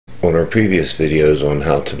On our previous videos on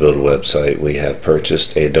how to build a website, we have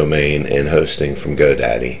purchased a domain and hosting from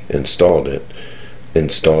GoDaddy, installed it,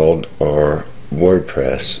 installed our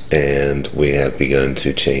WordPress, and we have begun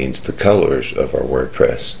to change the colors of our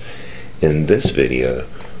WordPress. In this video,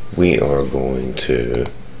 we are going to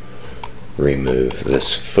remove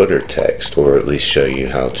this footer text, or at least show you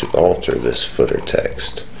how to alter this footer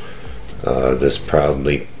text. This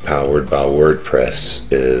proudly powered by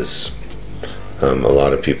WordPress is a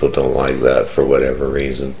lot of people don't like that for whatever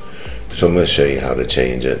reason, so I'm going to show you how to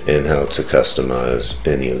change it and how to customize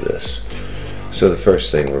any of this. So the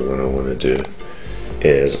first thing we're going to want to do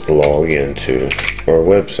is log into our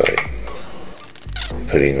website,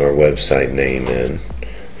 putting our website name in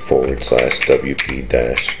 /wp-admin.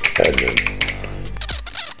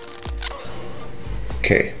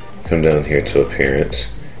 Okay, come down here to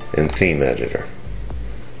Appearance and Theme Editor,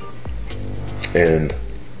 and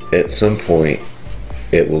at some point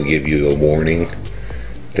it will give you a warning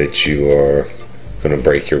that you are going to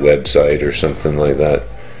break your website or something like that.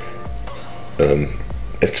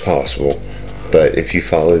 It's possible, but if you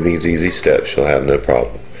follow these easy steps, you'll have no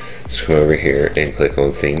problem. Just come over here and click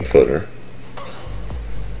on Theme Footer.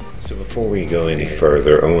 So before we go any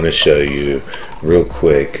further, I want to show you real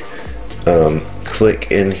quick.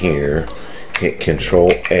 Click in here, hit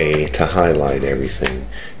Control A to highlight everything,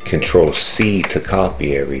 Control C to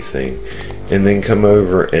copy everything, and then come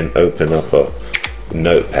over and open up a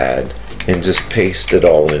notepad and just paste it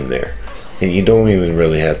all in there. And you don't even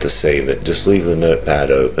really have to save it, just leave the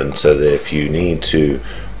notepad open so that if you need to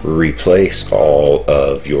replace all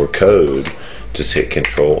of your code, just hit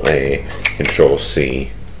Control A, Control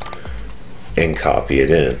C, and copy it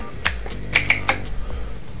in,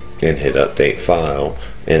 and hit Update File,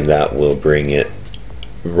 and that will bring it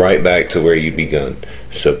right back to where you begun.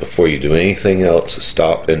 So before you do anything else,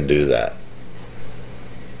 stop and do that.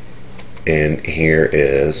 And here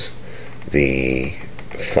is the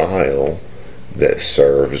file that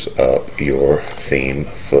serves up your theme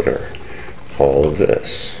footer, all of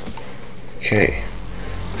this. Okay,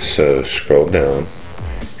 so scroll down,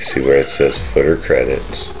 see where it says footer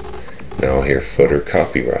credits. Now here, footer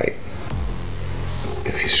copyright.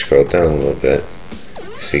 If you scroll down a little bit,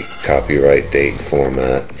 see copyright date,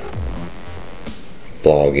 format,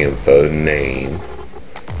 blog info, name.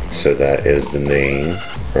 So that is the name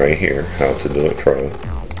right here, How to Do It Pro.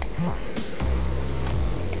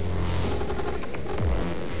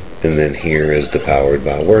 And then here is the Powered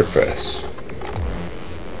by WordPress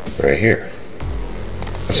right here.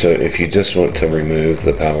 So if you just want to remove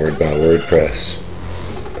the Powered by WordPress,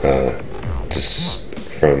 just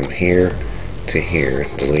from here to here,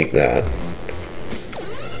 delete that,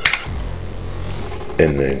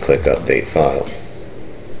 and then click Update File,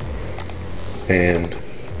 and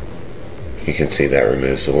you can see that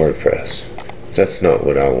removes the WordPress. That's not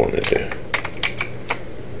what I want to do.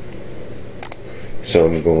 So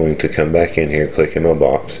I'm going to come back in here, click in my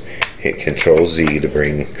box, hit Control Z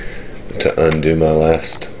to undo my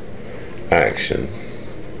last action,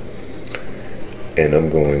 and I'm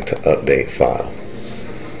going to update file.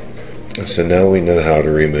 So now we know how to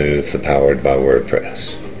remove the Powered by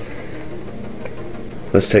WordPress.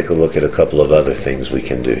 Let's take a look at a couple of other things we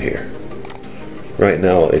can do here. Right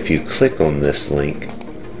now, if you click on this link,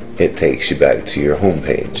 it takes you back to your home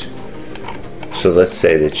page. So let's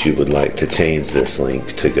say that you would like to change this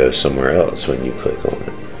link to go somewhere else when you click on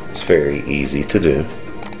it. It's very easy to do.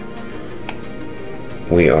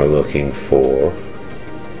 We are looking for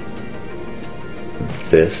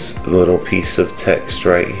this little piece of text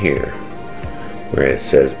right here where it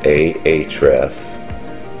says ahref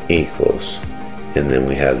equals, and then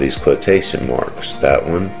we have these quotation marks, that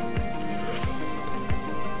one,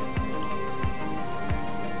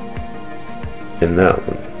 and that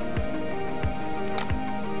one.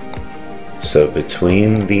 So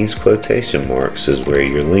between these quotation marks is where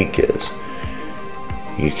your link is.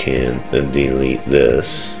 You can delete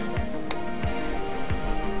this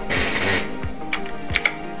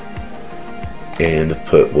and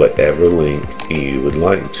put whatever link you would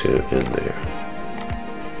like to in there.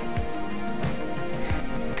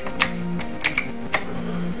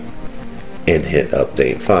 And hit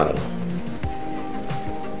Update File.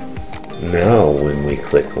 Now when we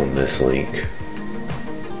click on this link,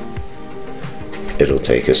 it'll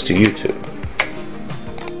take us to YouTube.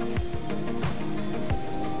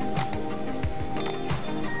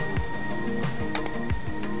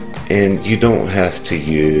 And you don't have to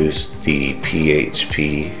use the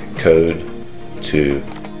PHP code to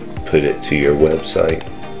put it to your website.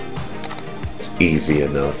 It's easy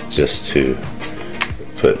enough just to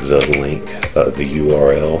put the link, the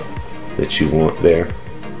URL that you want there.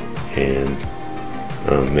 and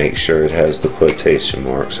make sure it has the quotation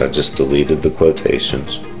marks. I just deleted the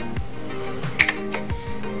quotations,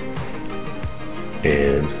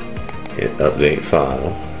 and hit update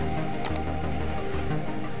file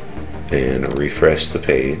and refresh the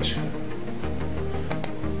page,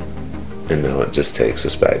 and now it just takes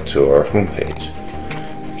us back to our home page.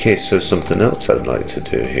 Okay, so something else I'd like to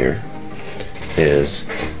do here is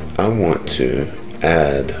I want to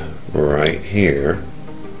add right here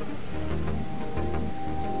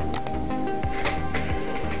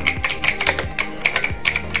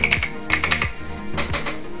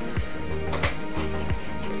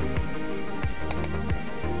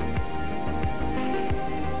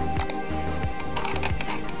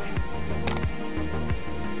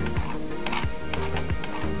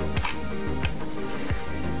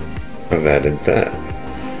I've added that.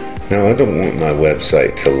 Now I don't want my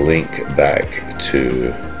website to link back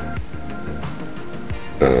to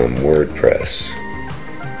WordPress,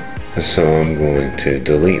 so I'm going to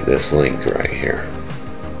delete this link right here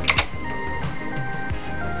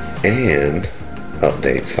and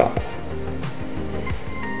update file.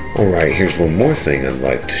 Alright, here's one more thing I'd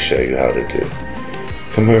like to show you how to do.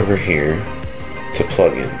 Come over here to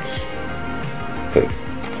plugins, click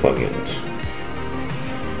plugins,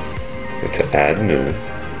 go to add new,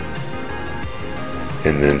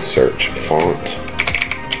 and then search font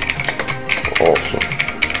awesome.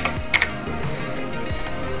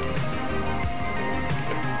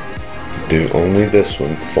 Do only this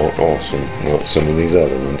one, font awesome, not some of these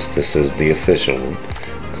other ones. This is the official one.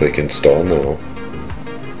 Click install now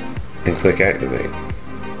and click activate.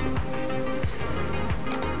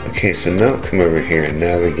 Okay, so now come over here and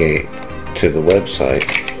navigate to the website,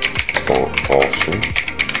 font awesome,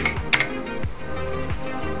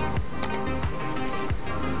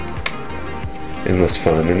 and let's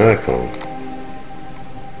find an icon.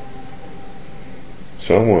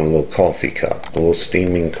 So I want a little coffee cup, a little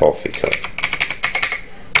steaming coffee cup.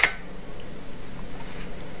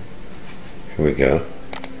 Here we go.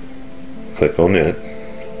 Click on it.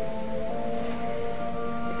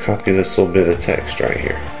 Copy this little bit of text right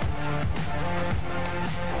here.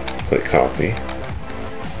 Click copy.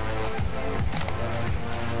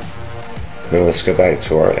 Now let's go back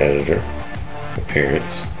to our editor,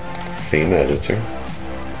 appearance, theme editor.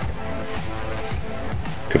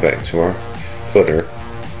 Go back to our footer.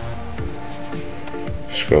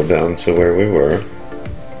 Scroll down to where we were.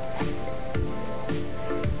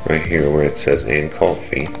 Right here where it says and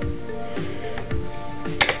coffee.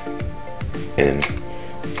 And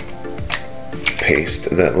paste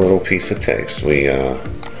that little piece of text we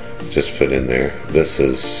just put in there. This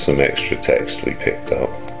is some extra text we picked up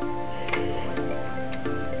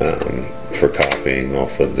for copying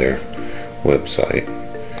off of their website.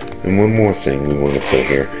 And one more thing we want to put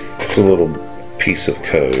here. It's a little piece of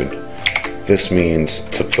code. This means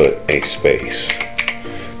to put a space,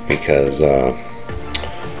 because a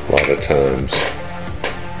lot of times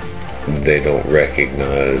they don't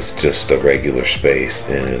recognize just a regular space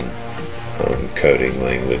in coding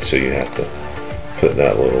language, so you have to put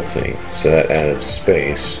that little thing. So that adds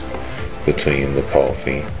space between the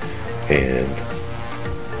coffee and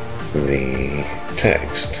the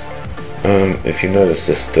text. If you notice,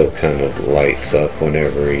 this still kind of lights up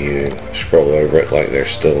whenever you scroll over it, like there's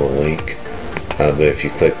still a link, but if you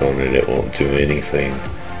click on it, it won't do anything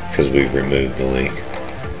because we've removed the link.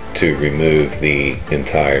 To remove the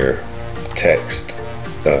entire text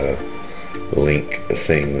link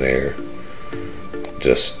thing there,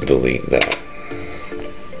 just delete that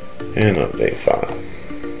and update file.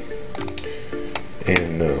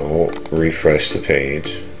 And now refresh the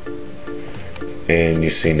page, and you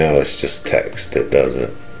see now it's just text. It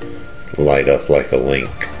doesn't light up like a link.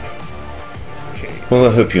 Okay. Well,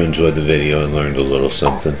 I hope you enjoyed the video and learned a little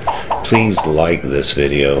something. Please like this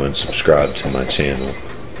video and subscribe to my channel,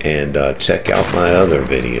 and check out my other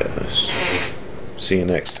videos. See you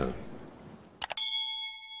next time.